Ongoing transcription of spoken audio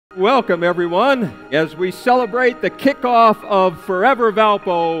Welcome, everyone, as we celebrate the kickoff of Forever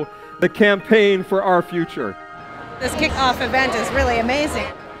Valpo, the campaign for our future. This kickoff event is really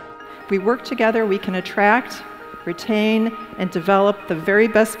amazing. We work together, we can attract, retain, and develop the very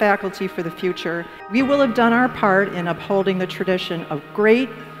best faculty for the future. We will have done our part in upholding the tradition of great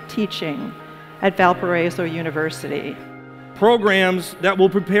teaching at Valparaiso University. Programs that will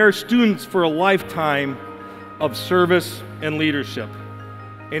prepare students for a lifetime of service and leadership.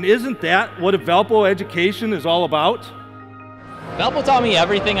 And isn't that what a Valpo education is all about? Valpo taught me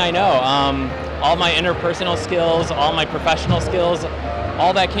everything I know. All my interpersonal skills, all my professional skills,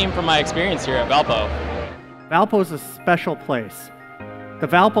 all that came from my experience here at Valpo. Valpo is a special place. The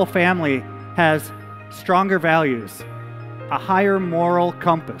Valpo family has stronger values, a higher moral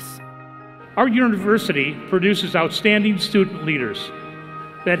compass. Our university produces outstanding student leaders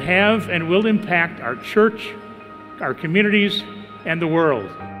that have and will impact our church, our communities, and the world.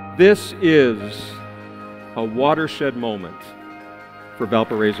 This is a watershed moment for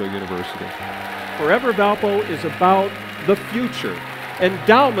Valparaiso University. Forever Valpo is about the future.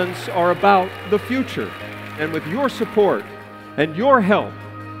 Endowments are about the future. And with your support and your help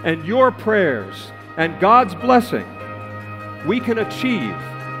and your prayers and God's blessing, we can achieve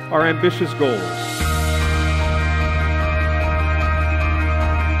our ambitious goals.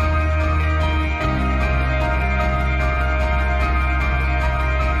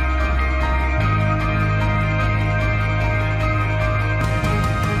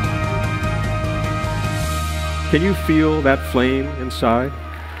 Can you feel that flame inside?